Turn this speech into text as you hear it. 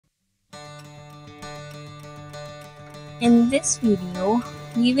In this video,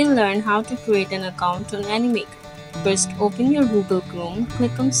 we will learn how to create an account on Animaker. First, open your Google Chrome,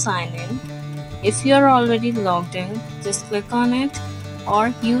 click on Sign In. If you are already logged in, just click on it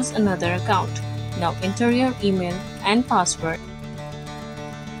or use another account. Now enter your email and password.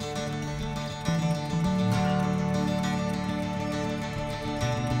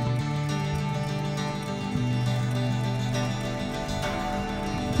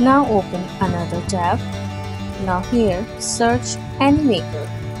 Now open another tab. Now here, search Animaker.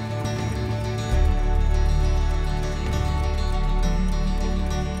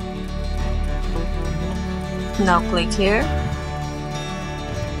 Now click here.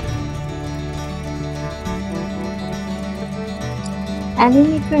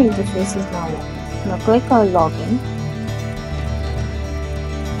 Animaker interface is now on. Now click on Login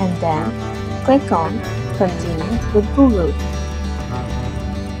and then click on Continue with Google.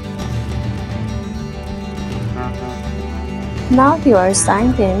 Now you are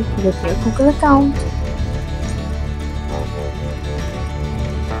signed in with your Google account.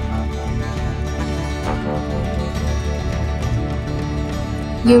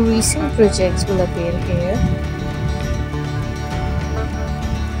 Your recent projects will appear here.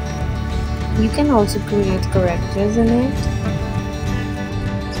 You can also create characters in it.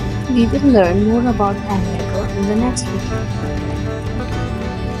 We will learn more about Animaker in the next video.